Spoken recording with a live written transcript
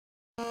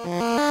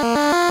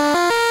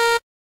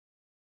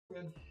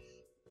Good.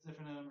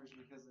 Different numbers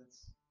because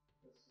it's.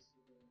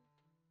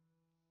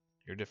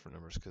 You're different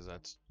numbers because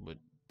that's what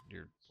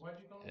you're. So why'd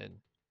you call me? Is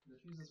the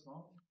fuse this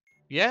phone?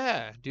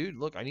 Yeah, dude.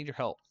 Look, I need your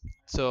help.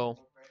 So. Right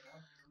now,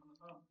 I'm on the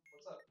phone.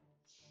 What's up?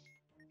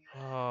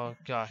 Oh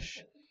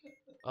gosh.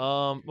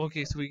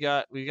 Okay, so we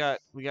got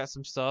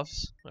some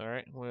stuffs. All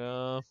right.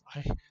 Well,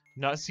 I've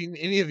not seen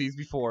any of these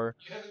before.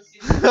 You haven't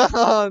seen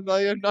No,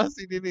 I have not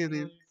seen any of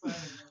really these.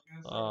 exciting.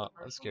 Okay, let's start with the I'm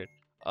first scared.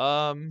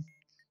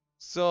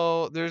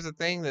 So there's a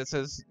thing that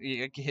says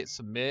I can hit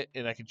submit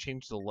and I can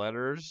change the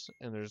letters,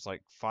 and there's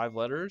like 5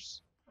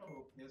 letters. one.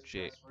 Oh, yes,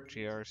 J password.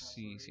 J It's a R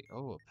C password. C.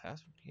 Oh, a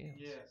password. Yes.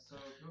 Yeah, so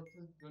go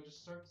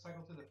just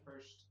cycle through the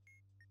first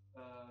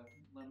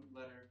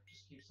letter.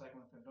 Just keep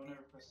cycling through. Don't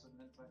ever press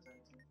submit until I tell you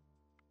to.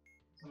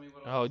 Tell me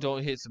what all Oh, those don't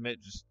letters. hit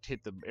submit. Just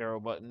hit the arrow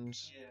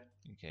buttons. Yeah,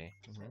 Okay.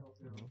 cycle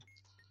through them.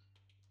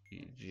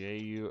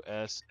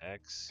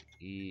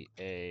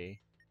 Jusxea.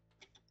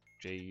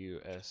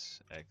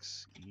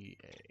 Jusxea.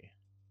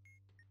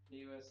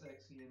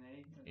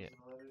 USXENA. Yeah. Those are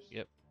the letters.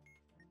 Yep.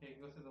 Okay,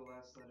 go through the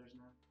last letters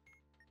now.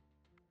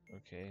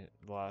 Okay.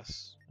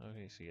 Last.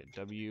 Okay. So you get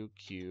W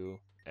Q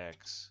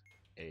X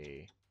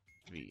A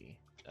V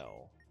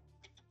L.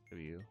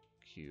 W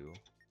Q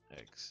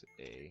X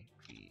A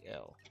V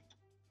L.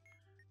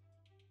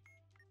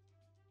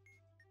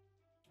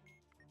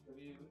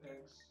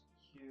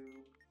 WXQ.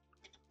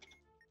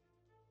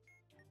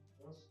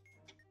 What else?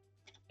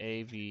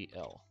 A V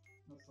L.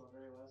 That's the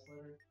very last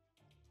letter.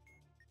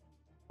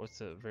 What's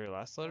the very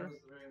last That letter? was the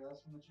very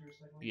last one that you were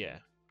cycling. Yeah.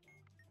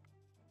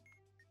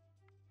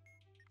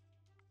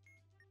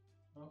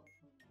 Oh,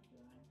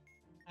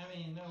 I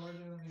mean, no, we're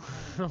doing these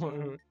things. What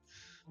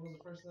was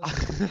the first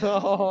letter?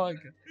 Oh my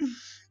god.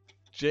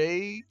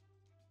 J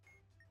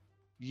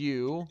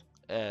U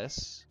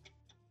S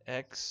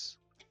X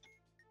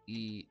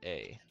E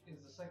A. Does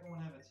the second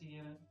one have a T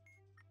in it?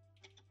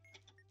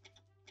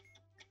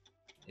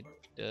 It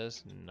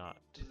does not.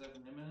 Does it have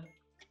an M in it?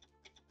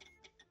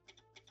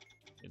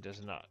 It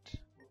does not. Oh,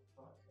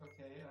 fuck.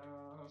 Okay,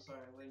 I'm sorry,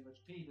 language.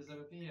 P, does it have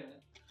a P in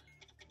it?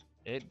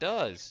 It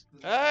does.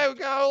 Hey, we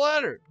got a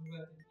letter. What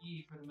about an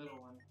E for the middle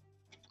one?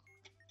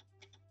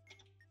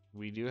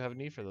 We do have a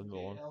need for the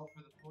middle one. L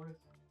for the fourth?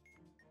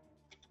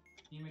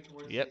 Can you make the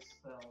word Yep. say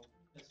spell?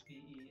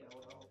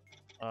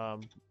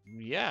 SPELL.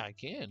 Yeah, I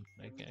can.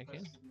 I can.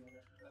 Press submit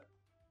after that.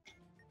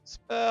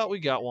 Spell. We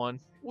got one.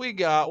 We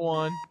got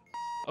one.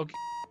 Okay.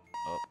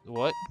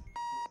 What?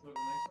 Let's go to the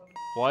next one.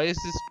 Why is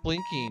this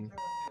blinking?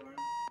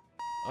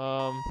 Never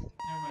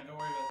mind, don't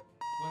worry about it.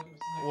 What's the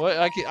next What?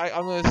 one?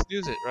 I'm gonna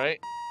snooze it, right?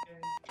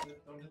 Okay,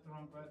 don't hit the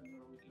wrong button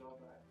or we get all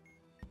back.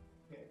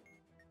 Okay.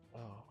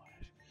 Oh.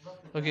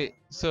 Roughly Okay. down.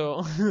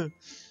 So.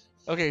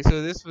 Okay.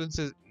 So this one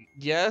says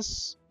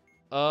yes.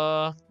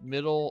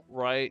 Middle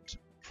right.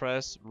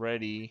 Press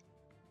ready,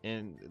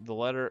 and the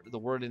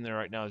word in there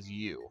right now is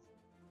you.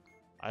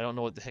 I don't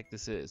know what the heck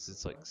this is.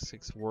 It's like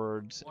 6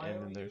 words,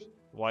 and then there's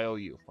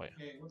Y-O-U.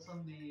 Okay, what's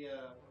on the,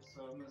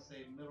 so I'm gonna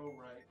say middle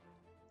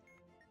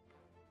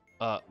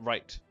right.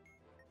 Right.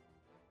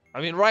 I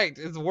mean, right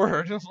is the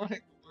word. I'm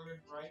like, The word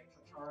right,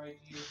 like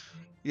R-I-G-H-T.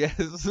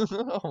 yes.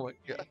 Oh my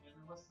god. Okay, and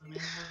what's the main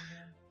word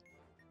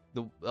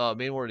again? The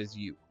main word is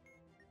you.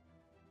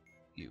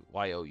 You.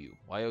 Y-O-U.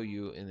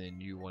 Y-O-U, and then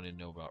you want to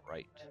know about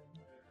right.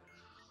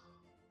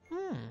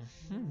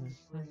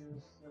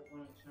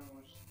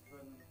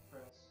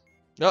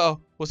 Uh-oh.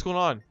 What's going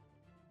on?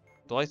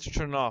 The lights are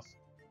turning off.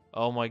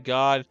 Oh my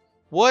god.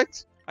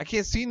 What? I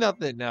can't see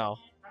nothing now.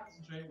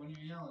 Concentrate when you're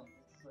yelling.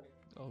 It's like,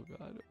 oh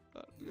god.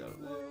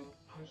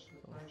 push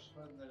the first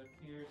button that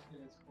appears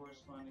in its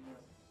corresponding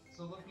list.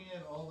 So looking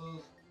at all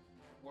those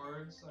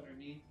words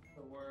underneath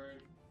the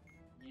word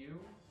you,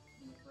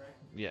 am I correct?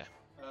 Yeah.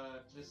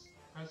 Just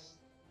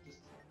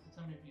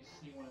tell me if you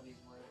see one of these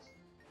words.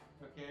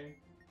 Okay?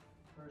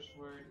 First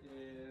word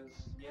is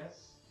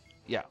yes.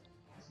 Yeah.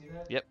 You see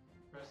that? Yep.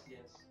 Press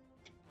yes.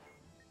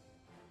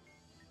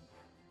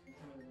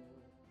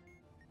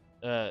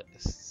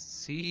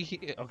 C.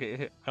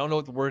 Okay, I don't know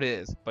what the word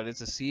is, but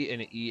it's a C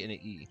and an E and an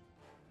E.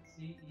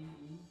 C-E-E?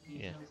 Can you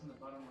Yeah. tell us in the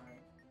bottom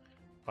right?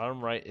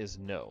 Bottom right is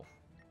no.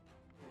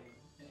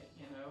 Okay.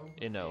 N-O?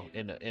 N-O. Okay,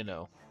 N-O. N-O.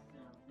 no,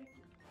 thank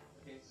you.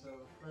 Okay, so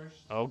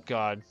first. Oh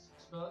god.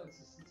 Spell.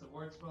 It's a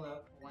word spelled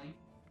out blank.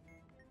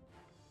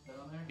 Is that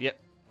on there? Yep.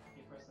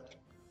 Okay, press that.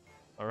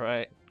 All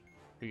right.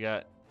 We've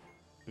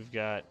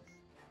got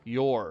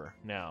your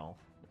now.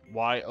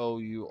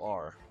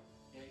 Y-O-U-R.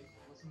 Okay,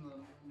 what's in the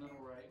middle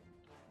right?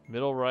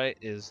 Middle right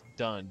is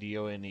done.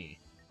 D-O-N-E.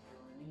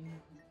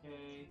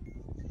 Okay.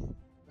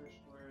 First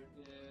word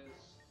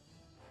is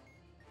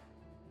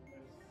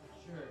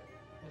sure.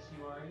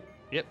 S-U-R-E?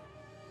 Yep.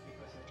 Okay,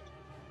 press it.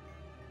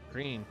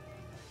 Green.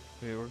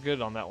 Okay, we're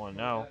good on that one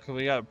now. Cause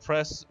we got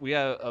press. We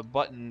got a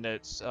button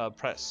that's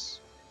press.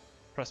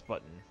 Press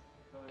button.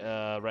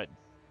 Red.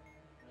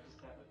 Just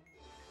tap it.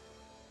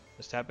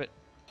 Just tap it.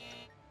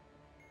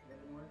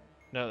 That didn't work?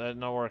 No, that did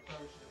not work.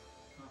 Probably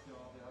should not do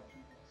all the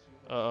options.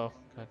 Uh oh.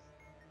 God.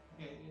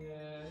 Okay,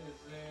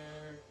 is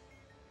there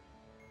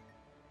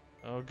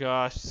Oh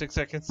gosh, 6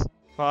 seconds.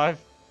 5.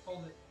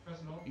 Hold it. Press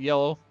and hold.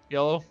 Yellow.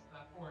 Yellow.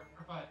 4 or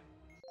 5.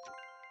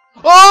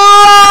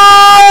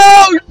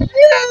 Oh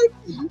shit!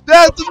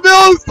 That's a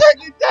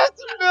millisecond.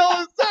 That's a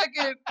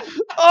millisecond.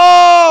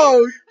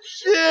 Oh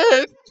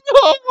shit!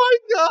 Oh my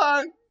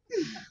god!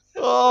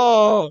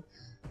 Oh.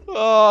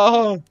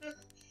 Oh.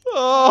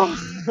 Oh.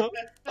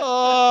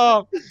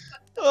 Oh.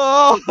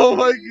 Oh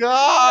my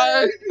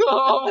god!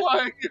 Oh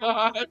my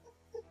god!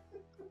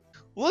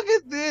 Look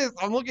at this!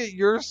 I'm looking at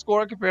your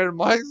score compared to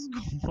my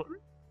score.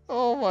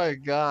 Oh my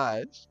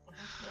gosh.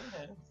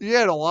 You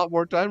had a lot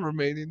more time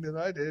remaining than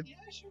I did. Yeah,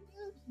 I sure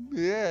did.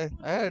 Yeah,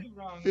 I had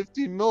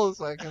 15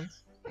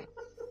 milliseconds.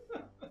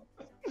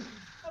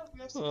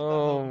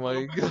 Oh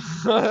my god.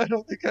 I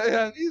don't think I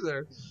have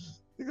either. I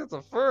think that's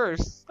a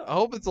first. I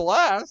hope it's a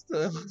last.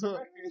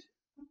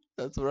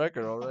 That's a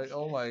record, alright.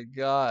 Oh my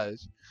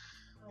gosh.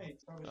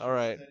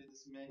 Alright.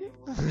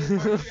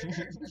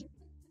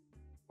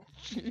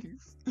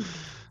 Jeez.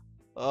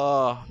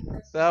 Oh,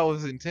 that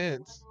was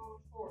intense.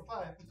 4 or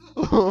 5.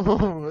 Oh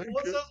my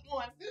What's god. those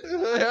 1?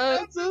 Yeah,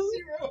 That's a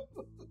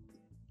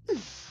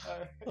 0.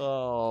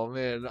 oh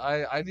man,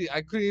 I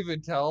couldn't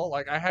even tell.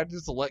 Like I had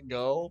just to let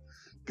go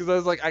because I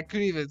was like I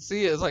couldn't even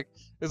see it. It's like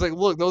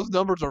look, those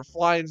numbers are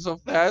flying so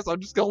fast.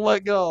 I'm just gonna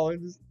let go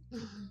and just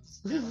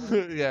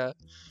yeah.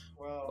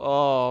 Wow.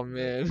 Oh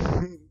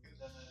man.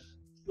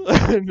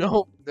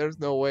 Nope, there's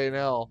no way in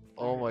hell.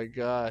 Oh my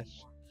gosh.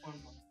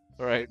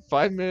 All right,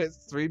 5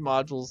 minutes, 3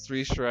 modules,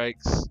 3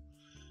 strikes.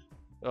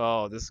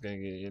 Oh, this is gonna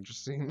get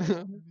interesting.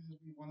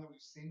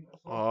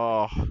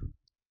 Oh,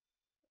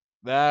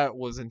 that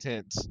was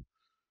intense.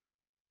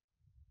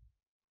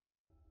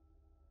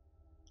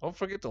 Don't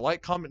forget to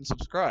like, comment, and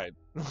subscribe.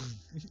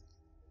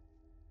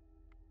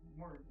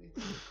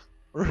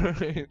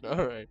 Right,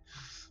 alright.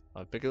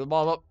 I'm picking the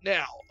bomb up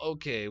now.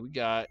 Okay, we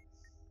got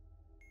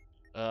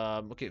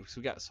okay,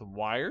 so we got some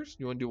wires.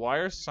 You wanna do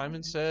wires,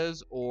 Simon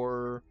says,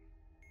 or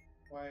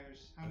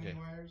wires. How many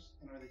wires?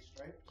 And are they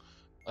striped?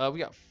 we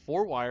got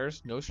 4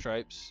 wires, no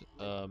stripes.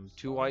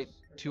 2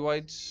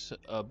 whites,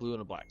 a blue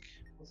and a black.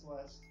 What's the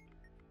last?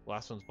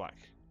 Last one's black.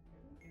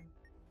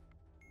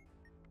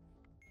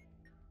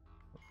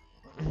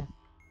 There's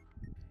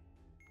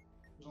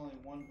only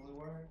one blue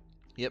wire?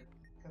 Yep.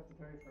 Cut the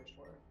very first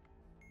wire.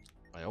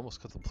 I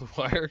almost cut the blue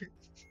wire.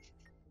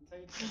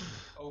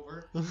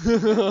 Over.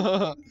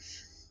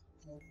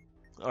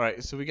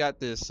 Alright, so we got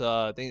this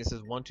thing that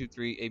says 1, 2,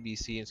 3,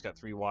 ABC, and it's got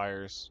 3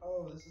 wires.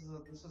 Oh, this is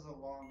a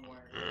long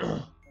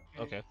wire.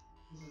 Okay.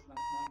 This is not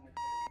my favorite.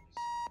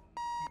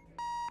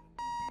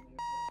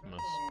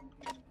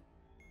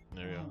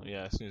 There we go.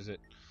 Yeah, snooze it.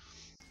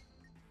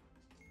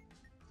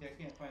 Yeah,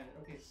 I can't find it.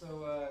 Okay,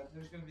 so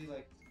there's gonna be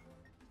like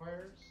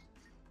wires.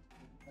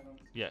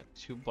 Yeah,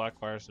 2 black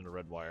wires and a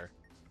red wire.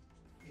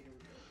 Okay, here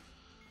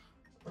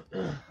we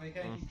go. I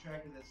gotta keep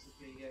track of this.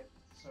 Okay, yeah.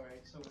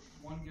 Sorry. So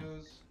one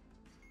goes.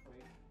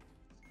 Wait.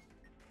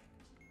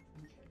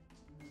 Okay.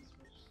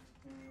 Switch.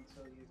 And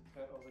so you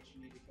cut all that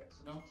you need to cut.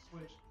 So don't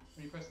switch.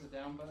 When you press the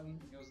down button,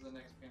 it goes to the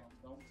next panel.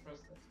 Don't press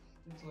that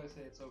until I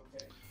say it's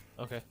okay.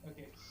 Okay.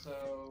 Okay.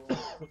 So.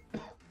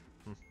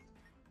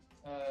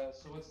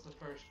 So what's the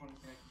first one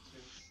connected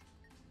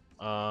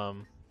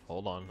to?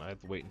 Hold on. I have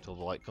to wait until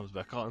the light comes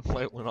back on. The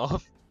light went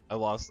off. I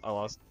lost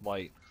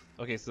light.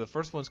 Okay, so the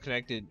first one's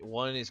connected.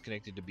 One is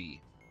connected to B.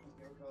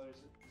 Okay, what color is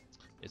it?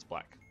 It's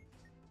black.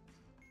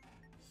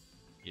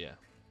 Yeah.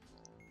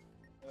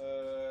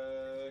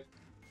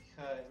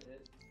 Cut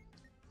it.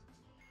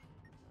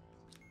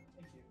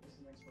 Thank you. What's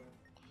the next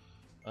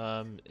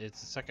one? It's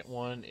the second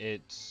one.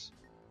 It's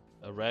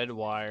a red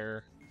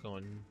wire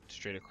going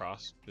straight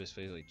across,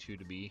 basically 2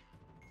 to B.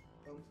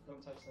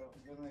 Don't touch that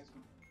one. Go to the next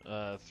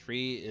one.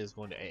 3 is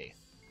going to A.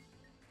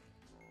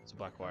 It's a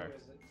black wire. What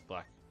is it?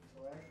 Black.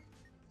 Black.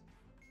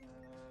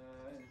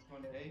 And it's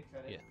going to A.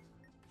 Cut it. Yeah.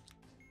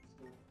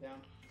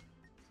 Down.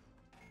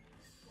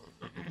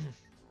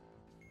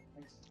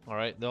 Next. All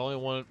right. We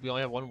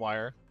only have one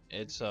wire.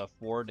 It's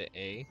 4 to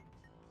A,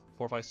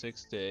 4, 5,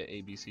 6 to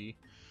ABC,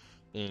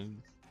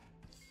 and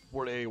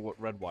 4 to A.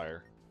 Red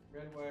wire.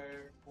 Red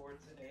wire 4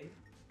 to A.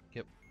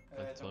 Yep.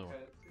 Don't cut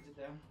it. Put it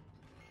down.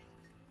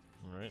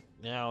 All right.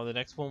 Now the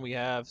next one we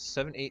have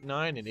 7, 8,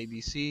 9 and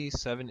ABC.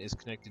 7 is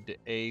connected to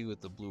A with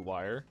the blue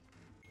wire.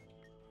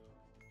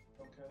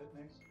 Don't cut it.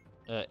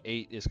 Next.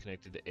 8 is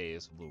connected to A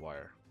as a blue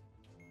wire.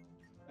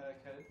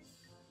 Cut it.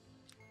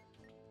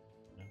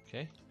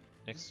 Okay.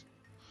 Next.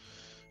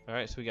 All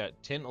right. So we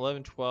got 10,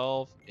 11,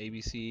 12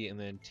 ABC, and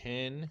then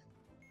 10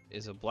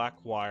 is a black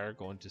wire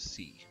going to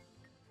C.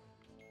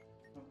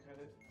 Don't cut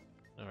it.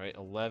 All right.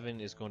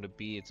 11 is going to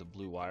B. It's a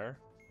blue wire.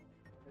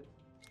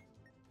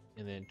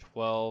 And then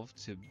 12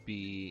 to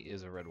B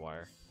is a red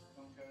wire.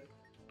 Don't cut it.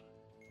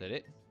 Is that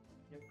it?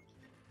 Yep.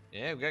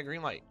 Yeah, we got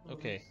green light.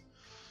 Okay.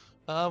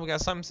 We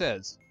got Simon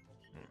Says.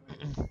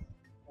 Have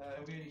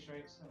we any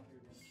strikes? I don't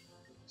think we have any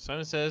strikes.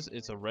 Simon Says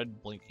it's a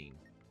red blinking.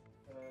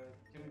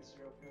 Give me the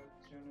serial code.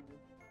 Serial number.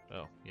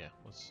 Oh, yeah.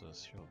 What's the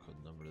serial code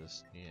number of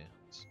this? Yeah.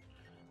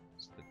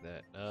 Let's look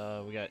at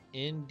that. We got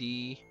ND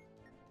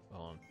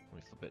Hold on, let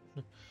me flip it.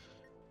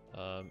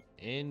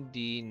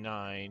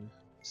 ND9CIO.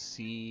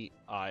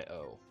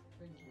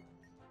 Thank you.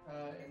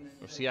 And then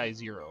Or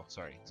CI0,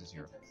 sorry, it's a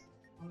 0. fantastic.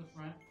 On the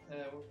front,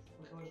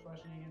 what color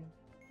splashing again?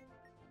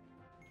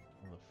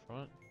 On the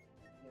front?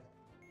 Yeah.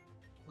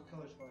 What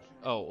color splashing?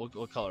 Oh,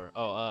 what color?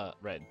 Oh,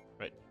 red.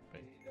 Red.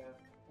 Red.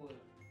 Blue.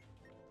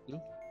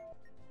 Blue?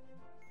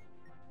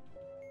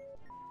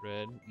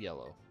 Red,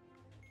 yellow.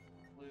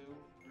 Blue,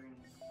 green.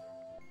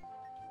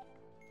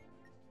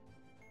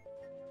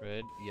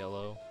 Red,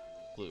 yellow,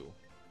 blue.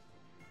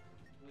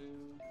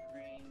 Blue,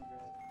 green,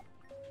 red.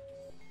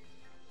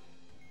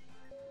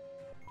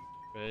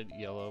 Red,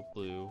 yellow,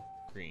 blue,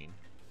 green.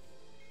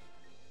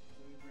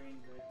 Blue, green,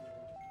 red,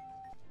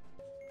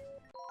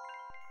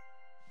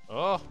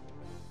 yellow. Oh!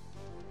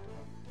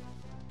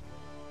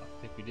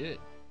 I think we did it.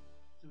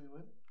 Did we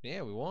win?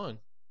 Yeah, we won.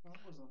 Well,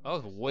 That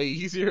was way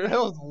easier. That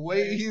was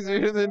way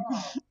easier than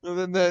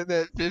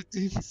that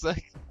 15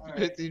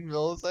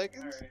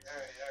 milliseconds.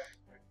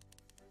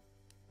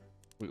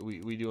 Alright.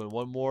 We doing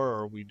one more,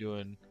 or are we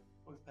doing?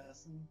 We're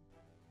passing.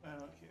 I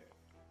don't care.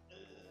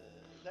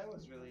 That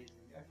was really easy.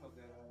 I feel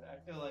good about it.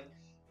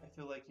 I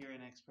feel like you're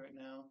an expert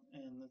now,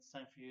 and it's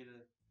time for you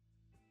to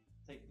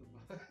take the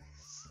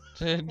books.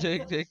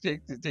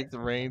 take the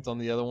reins on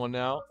the other one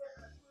now.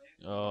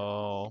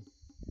 Oh.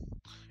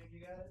 You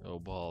got it? Oh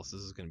balls,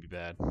 this is gonna be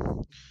bad.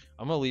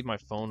 I'm gonna leave my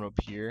phone up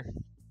here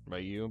by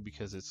you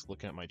because it's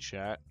looking at my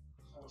chat.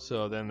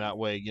 So then that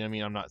way, you know what I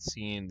mean, I'm not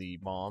seeing the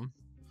bomb.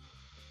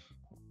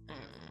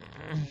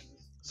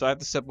 So I have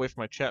to step away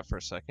from my chat for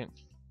a second.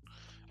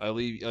 I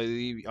leave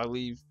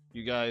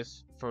you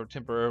guys for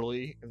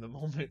temporarily in the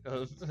moment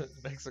of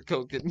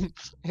Mexico can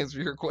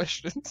answer your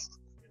questions.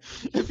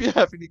 If you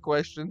have any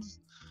questions.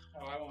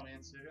 Oh, I won't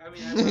answer. I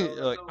mean, I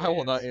will. Like, I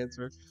will not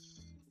answer.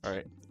 All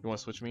right, you want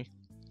to switch me?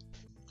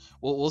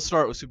 We'll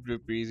start with super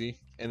duper easy,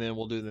 and then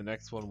we'll do the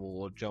next one.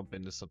 We'll jump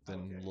into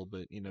something a little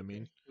bit. You know what I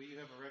mean? Well, you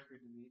have a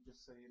record to meet,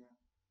 just so you know.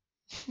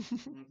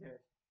 Okay.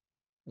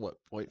 What?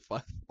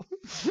 0.5?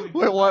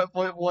 Wait, what?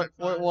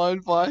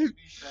 0.15?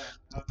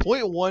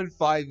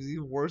 0.15 is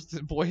even worse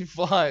than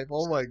 0.5.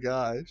 Oh my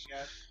gosh. I've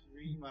got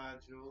 3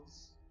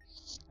 modules.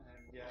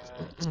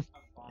 I've got a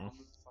bomb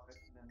with 5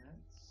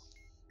 minutes.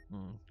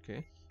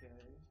 Okay. Okay.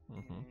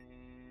 Mhm.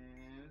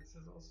 And it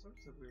says all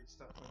sorts of weird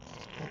stuff on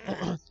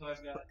it. So I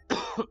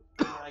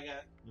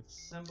got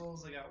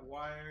symbols, I got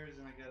wires,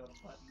 and I got a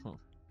button.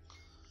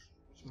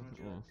 Which one would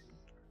you like to do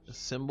first?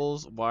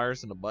 Symbols,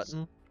 wires, and a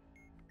button.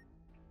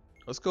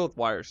 Let's go with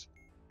wires.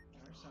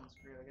 Wires sounds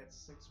great. I got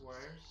 6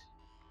 wires.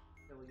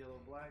 Yellow, yellow,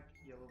 black,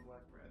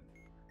 red.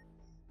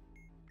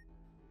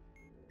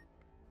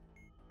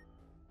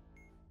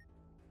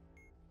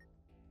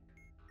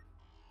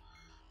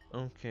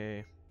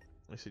 Okay.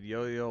 I said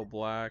yellow, yellow,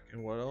 black,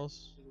 and what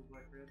else? Yellow,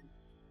 black, red.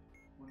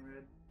 1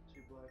 red,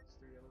 2 blacks,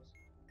 3 yellows.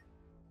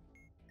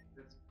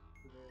 That's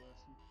the very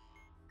last one.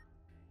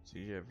 So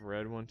you have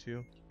red one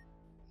too?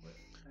 What?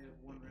 I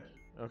have 1 red.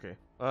 Okay.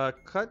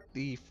 Cut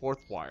the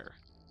 4th wire.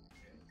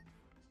 Okay.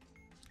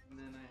 And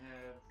then I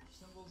have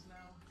symbols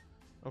now.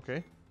 Okay.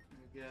 I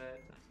got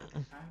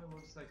kind of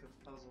looks like a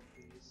puzzle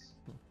piece.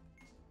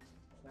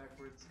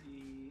 Backwards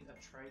E, a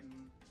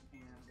trident,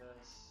 and a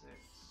 6.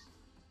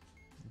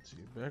 Let's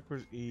see.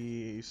 Backwards E.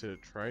 You said a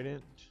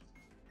trident.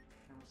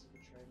 Kind of looks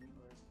like a trident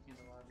or a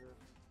candelabra.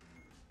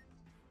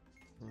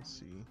 Let's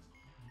see.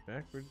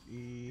 Backwards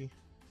E.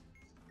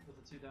 With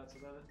the 2 dots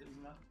above it,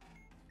 isn't that?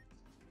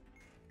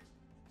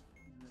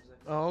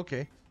 Oh,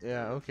 okay.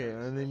 Yeah, okay.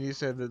 And then you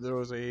said that there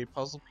was a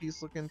puzzle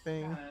piece looking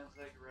thing. It's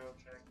like a rail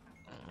track.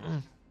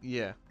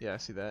 Yeah, I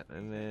see that.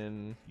 And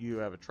then you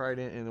have a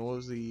trident, and what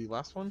was the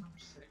last one? Number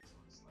 6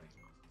 looks like.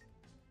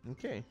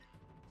 Okay.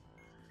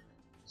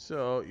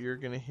 So you're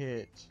gonna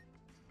hit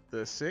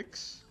the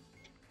 6.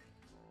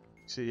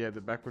 So you have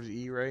the backwards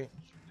E, right?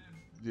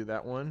 Do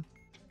that one,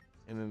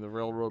 and then the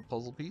railroad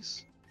puzzle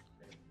piece,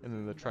 and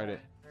then the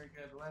trident. Very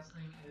good. The last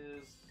thing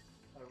is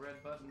a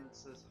red button that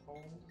says hold.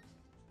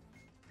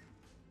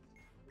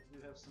 We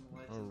do have some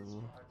lights in this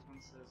box.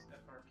 One says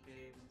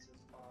FRK, one says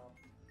Bob,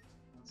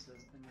 one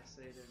says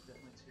MSA. There's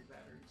definitely 2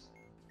 batteries.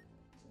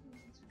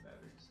 Definitely 2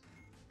 batteries.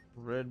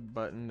 Red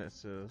button that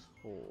says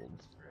hold.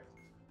 That's correct.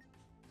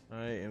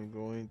 I am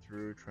going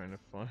through trying to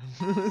find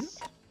this.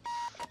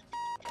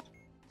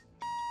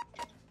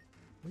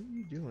 What are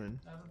you doing?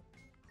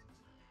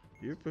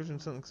 You're pushing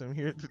something because I'm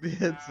here through the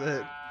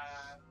headset.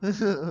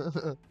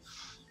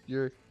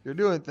 You're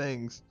doing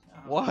things.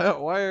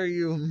 Why are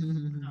you?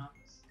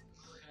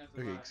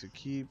 Okay, so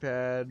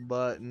keypad,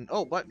 button.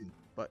 Oh, button.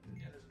 Yeah,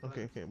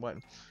 Okay,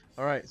 button.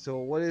 All right. So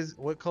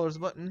what color's the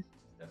button?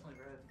 Definitely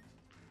red.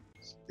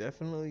 It's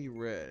definitely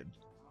red.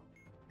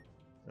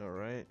 All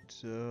right.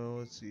 So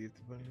let's see if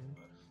the button.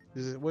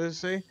 What does it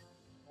say?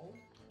 Hold.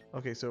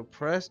 Okay, so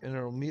press and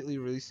it'll immediately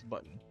release the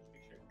button.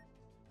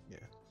 Yeah.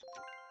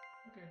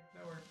 Okay,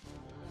 that worked.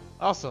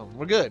 Awesome.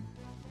 We're good.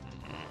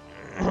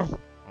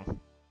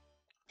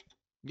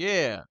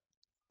 Yeah.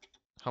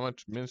 How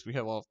much minutes we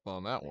have off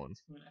on that one?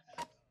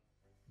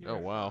 2.5. Oh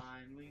wow.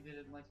 Fine. We did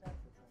it in like half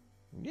the time.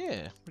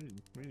 Yeah,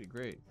 pretty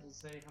great. Let's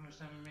say how much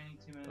time remaining?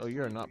 2 minutes. Oh,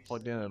 you're not 23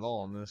 plugged in at seconds.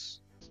 all on this.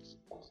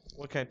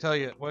 What can I tell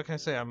you? What can I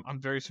say? I'm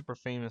very super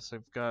famous.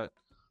 I've got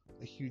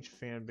a huge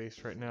fan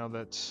base right now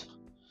that's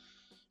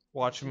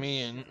watching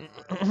me, and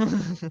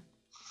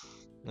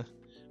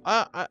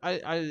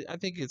I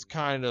think it's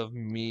kind of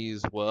me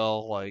as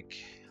well. Like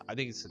I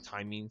think it's the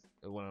timing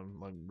of when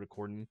I'm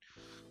recording.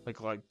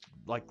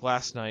 Like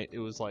last night, it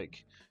was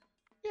like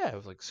yeah, it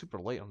was like super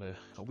late on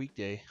a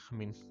weekday. I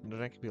mean,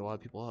 there could be a lot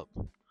of people up.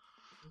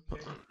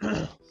 Okay.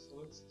 So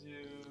let's do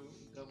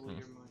double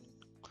your money.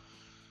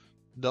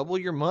 Double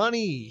your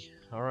money.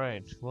 All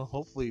right. Well,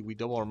 hopefully we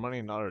double our money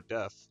and not our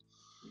death.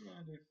 You're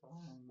gonna do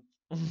fine.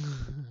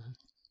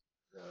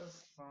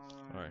 Just fine.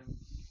 All right.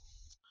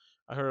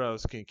 I heard I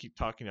was gonna keep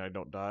talking and I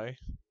don't die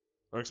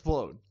or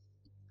explode.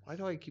 Why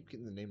do I keep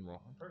getting the name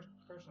wrong?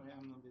 Personally,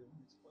 I'm gonna be the one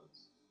who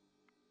explodes.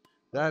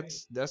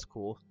 That's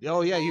cool.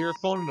 Oh yeah, you're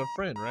phoning a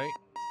friend, right?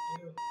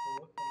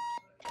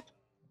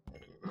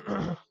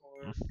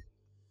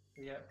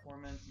 We got 4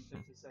 minutes and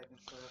 50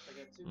 seconds left. I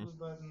got 2 blue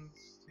buttons,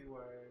 2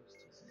 wires,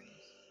 2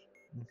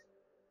 symbols.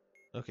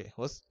 Okay,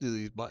 let's do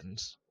these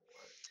buttons.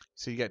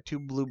 So you got 2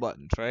 blue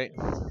buttons, right?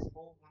 One says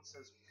hold, one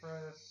says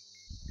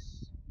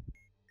press.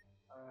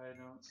 I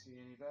don't see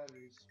any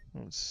batteries.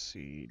 Let's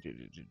see.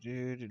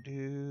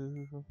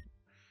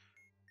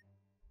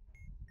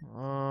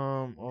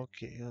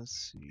 Okay, let's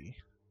see.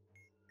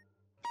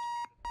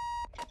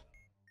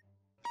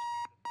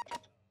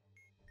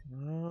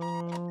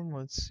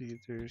 Let's see if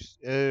there's.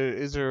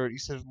 Is there? You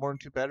said more than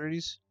 2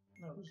 batteries?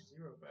 No, there's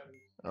 0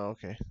 batteries. Oh,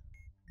 okay.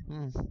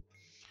 0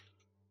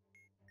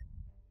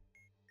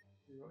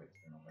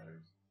 external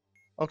batteries.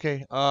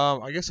 Okay.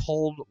 I guess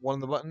hold one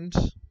of the buttons.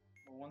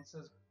 Well, one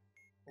says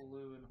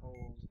blue and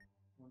hold.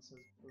 One says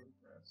blue and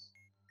press.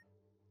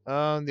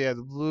 Yeah,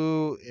 the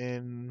blue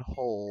and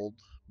hold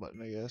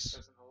button, I guess.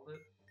 Press and hold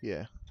it.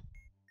 Yeah.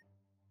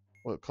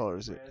 What color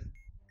is it?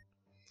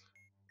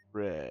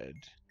 Red. Red.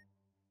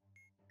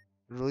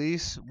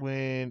 Release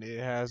when it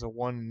has a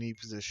 1 in E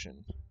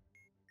position.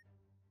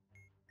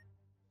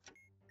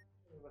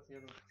 What about the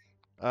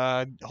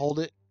other? Hold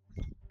it.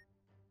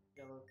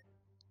 Yellow.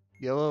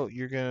 Yellow,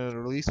 you're gonna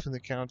release when the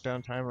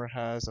countdown timer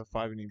has a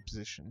 5 in E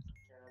position.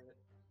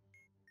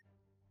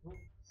 Got it.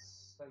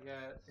 Oops. I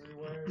got 3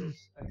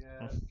 wires. I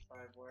got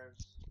 5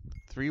 wires.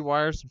 3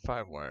 wires and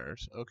 5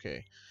 wires.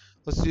 Okay.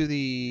 Let's do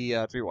the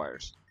 3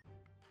 wires.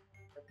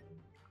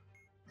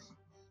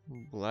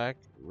 Black,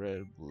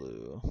 red,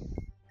 blue.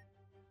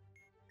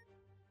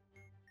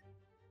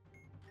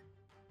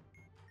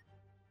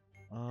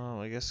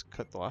 I guess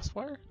cut the last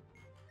wire?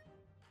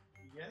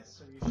 Yes,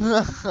 or you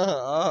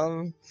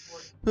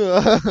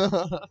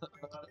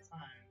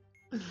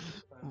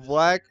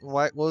Black,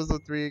 white, what was the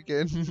 3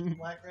 again?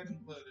 Black, red,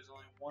 and blue. There's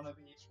only 1 of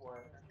each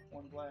wire.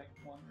 1 black,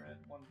 1 red,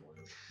 1 blue.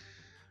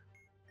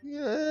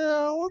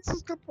 Yeah, let's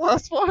just cut the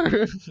last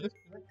wire.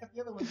 Cut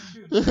the other one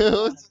too.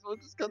 let's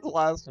just cut the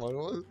last one.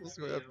 We'll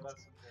see what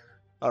happens.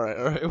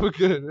 Alright, we're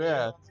good, yeah. The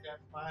other one's got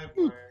 5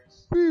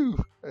 wires.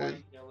 Whew.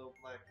 White, yellow,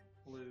 black,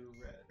 blue,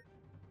 red.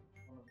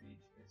 1 of each,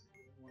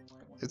 basically. 1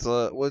 white, 1 It's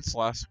black. what's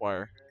last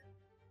wire?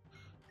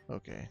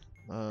 Okay.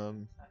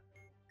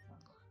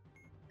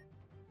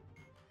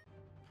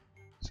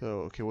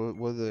 So okay,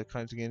 what are the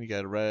kinds again? You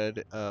got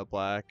red,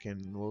 black,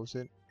 and what was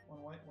it?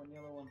 1 white, 1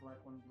 yellow, 1 black,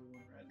 1 blue,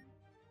 1 red.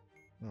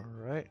 All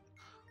right.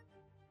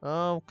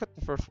 Cut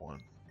the first one.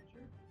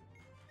 Sure.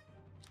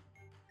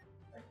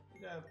 Right,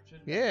 good job.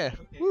 Yeah.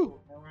 Okay, Woo.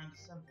 cool. Now we're on to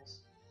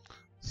symbols.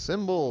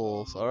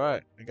 Symbols. All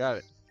right, I got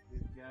it.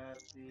 We've got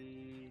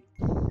the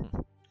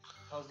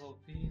puzzle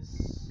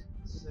piece,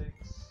 6,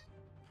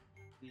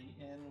 the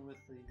N with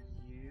the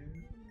U,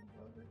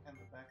 kind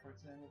of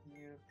backwards N with the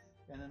U,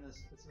 and then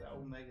it's the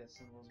omega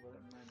symbol is what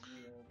it reminds me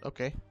of.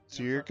 Okay,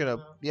 so You know you're what I'm gonna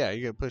talking about?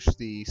 you're gonna push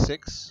the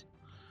 6.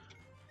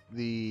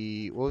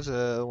 The what was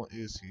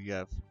you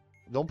have?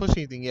 Don't push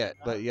anything yet,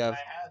 but you have. I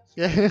had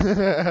to.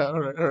 Yeah. all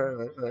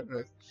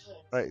right.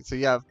 Right. So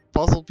you have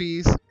puzzle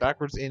piece,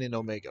 backwards N, and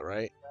omega,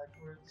 right?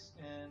 Backwards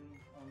N,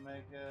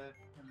 omega,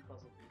 and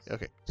puzzle piece.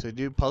 Okay. So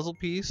do puzzle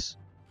piece,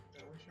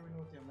 So we're sure we know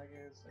what the omega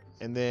is.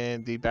 and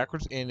then the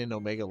backwards N and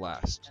omega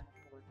last.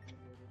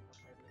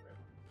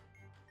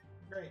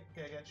 Great.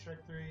 Okay, I got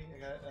Shrek 3, I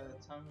got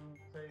a tongue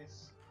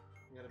face,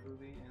 I got a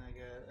booby, and I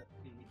got a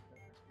P.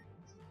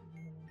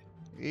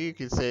 You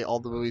can say all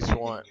the movies you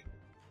want.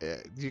 Yeah,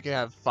 you can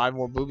have 5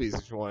 more movies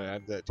if you want to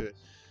add that to it.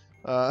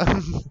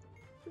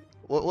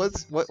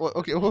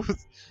 Okay, what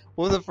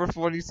was the first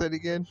one you said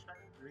again?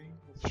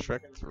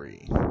 Shrek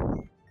 3.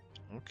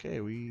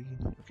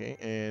 Okay,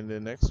 and the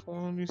next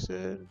one you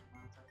said?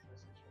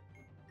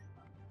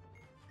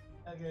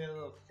 I got a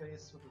little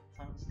face with a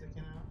tongue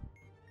sticking out.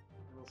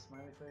 A little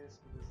smiley face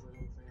with his little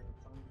thing of a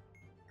tongue.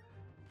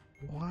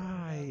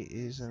 Why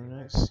is I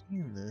not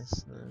seeing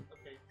this?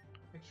 Okay,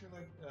 picture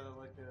like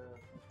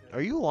a.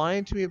 Are you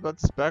lying to me about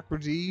this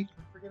backwards E?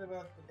 Forget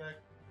about the back.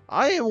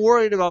 I am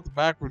worried about the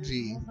backwards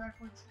E. No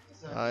backwards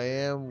E's on I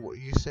here. am.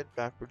 You said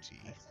backwards E.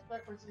 I said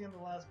backwards E on the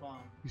last bomb.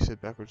 You said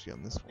backwards E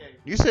on this one. Okay,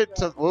 You said.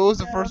 got- What was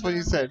the got first one you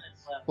 100 said?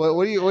 minutes left,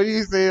 What do okay?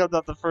 you say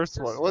about the first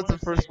one? Just What's the wanna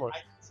first say, one? I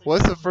didn't say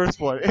What's the backwards first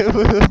E. one? It was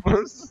the I didn't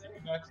first. say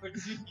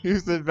backwards E. You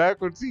said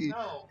backwards E.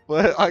 No.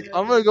 But I like, said-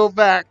 I'm gonna go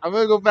back. I'm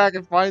gonna go back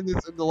and find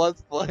this in the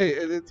Let's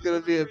Play, and it's gonna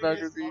It's be a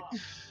previous backwards E. bomb.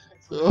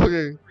 It's level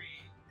Okay.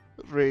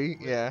 3 3.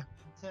 with Yeah.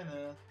 antenna.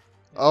 and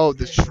Oh,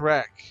 the trigger.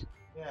 Shrek.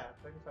 Yeah,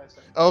 35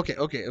 seconds. Okay. There's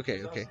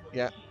also a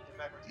Yeah. P and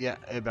backwards Yeah.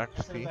 P. And backwards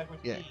I said P.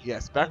 backwards Yeah. P.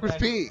 Yes. And Backwards P.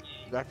 P.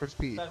 Backwards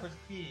P. Backwards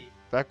P.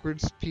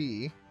 Backwards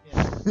P.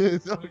 Yeah.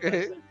 It's 25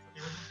 okay. seconds.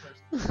 Okay,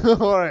 what's the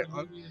first? All right. The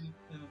movie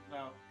in the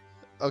mouth.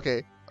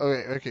 Okay.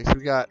 So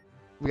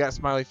we got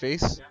smiley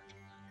face.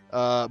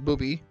 Yeah.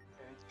 Booby. Okay.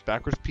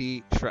 Backwards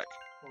P. Shrek.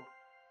 Cool.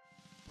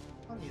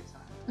 Plenty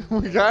of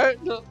time. We got it.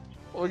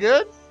 We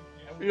good?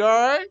 Yeah, You all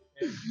right?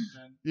 yeah,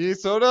 man. You need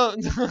soda?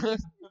 I'm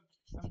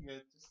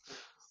good. Just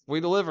We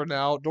deliver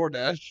now.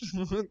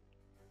 DoorDash.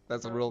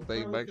 That's a real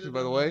thing, actually,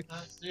 by the way.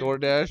 Door.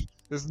 DoorDash.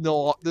 This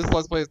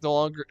Let's Play is no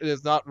longer. It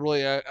is not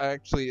really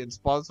actually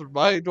sponsored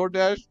by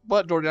DoorDash,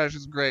 but DoorDash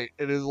is great.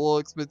 It is a little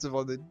expensive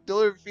on the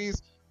delivery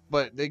fees,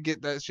 but they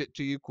get that shit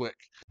to you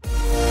quick.